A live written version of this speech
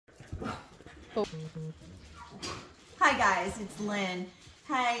Hi guys, it's Lynn.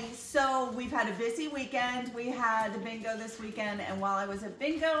 Hey, so we've had a busy weekend. We had bingo this weekend, and while I was at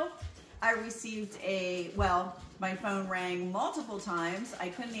bingo, I received my phone rang multiple times. I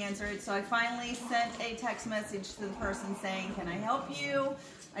couldn't answer it, so I finally sent a text message to the person saying, can I help you?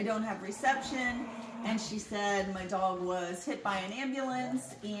 I don't have reception. And she said, my dog was hit by an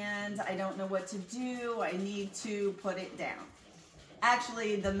ambulance and I don't know what to do. I need to put it down.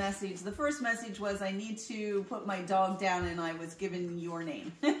 Actually, the first message was, I need to put my dog down, and I was given your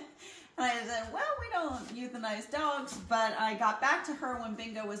name. And I said, well, we don't euthanize dogs, but I got back to her when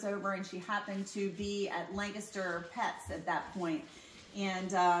bingo was over, and she happened to be at Lancaster Pets at that point.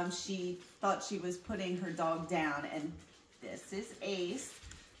 And she thought she was putting her dog down, and this is Ace.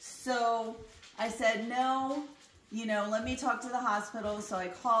 So I said, no, let me talk to the hospital. So I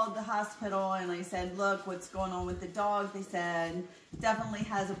called the hospital and I said, look, what's going on with the dog? They said, definitely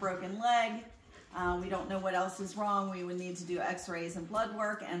has a broken leg. We don't know what else is wrong. We would need to do x-rays and blood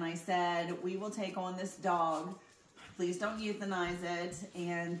work. And I said, we will take on this dog. Please don't euthanize it.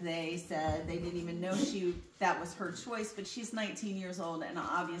 And they said they didn't even know that was her choice, but she's 19 years old and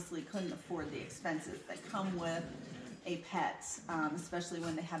obviously couldn't afford the expenses that come with a pet, especially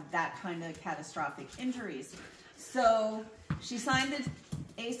when they have that kind of catastrophic injuries. So she signed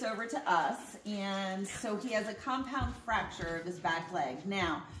Ace over to us, and so he has a compound fracture of his back leg.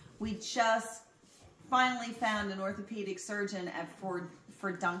 Now, we just finally found an orthopedic surgeon at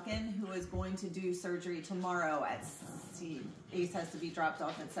Fort Duncan who is going to do surgery tomorrow Ace has to be dropped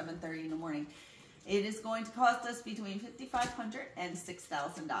off at 7:30 in the morning. It is going to cost us between $5,500 and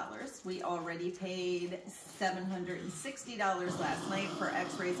 $6,000. We already paid $760 last night for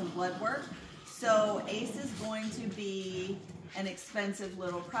x-rays and blood work. So Ace is going to be an expensive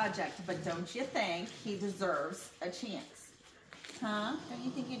little project, but don't you think he deserves a chance? Huh? Don't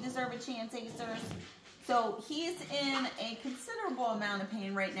you think you deserve a chance, Acers? So he's in a considerable amount of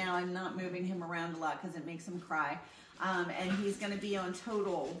pain right now. I'm not moving him around a lot because it makes him cry. And he's going to be on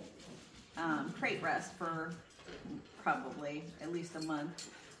total crate rest for probably at least a month.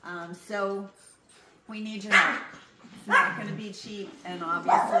 So we need your help. It's not going to be cheap, and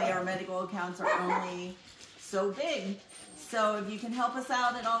obviously our medical accounts are only so big. So if you can help us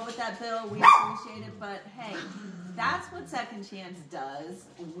out at all with that bill, we appreciate it. But hey, that's what Second Chance does.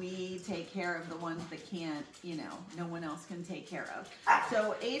 We take care of the ones that can't, no one else can take care of.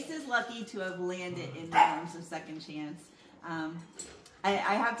 So Ace is lucky to have landed in the arms of Second Chance. I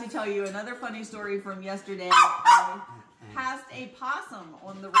have to tell you another funny story from yesterday. I passed a possum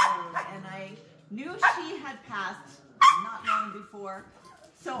on the road, and I knew she had passed not long before.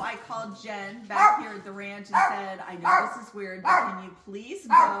 So I called Jen back here at the ranch and said, I know this is weird, but can you please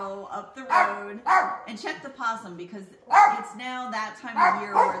go up the road and check the possum, because it's now that time of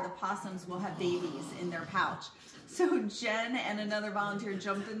year where the possums will have babies in their pouch. So Jen and another volunteer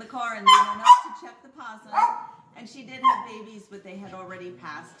jumped in the car and they went up to check the possum, and she did have babies, but they had already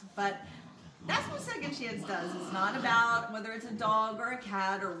passed. But that's what Second Chance does. It's not about whether it's a dog or a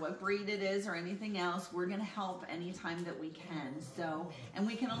cat or what breed it is or anything else. We're going to help anytime that we can. So, and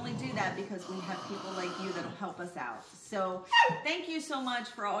we can only do that because we have people like you that'll help us out. So thank you so much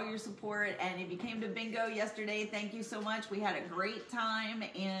for all your support. And if you came to bingo yesterday, thank you so much. We had a great time.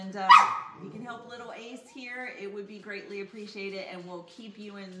 And if you can help little Ace here, it would be greatly appreciated. And we'll keep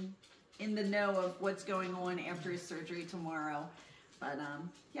you in the know of what's going on after his surgery tomorrow. But,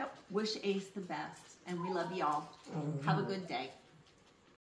 yep, wish Ace the best, and we love y'all. Have a good day.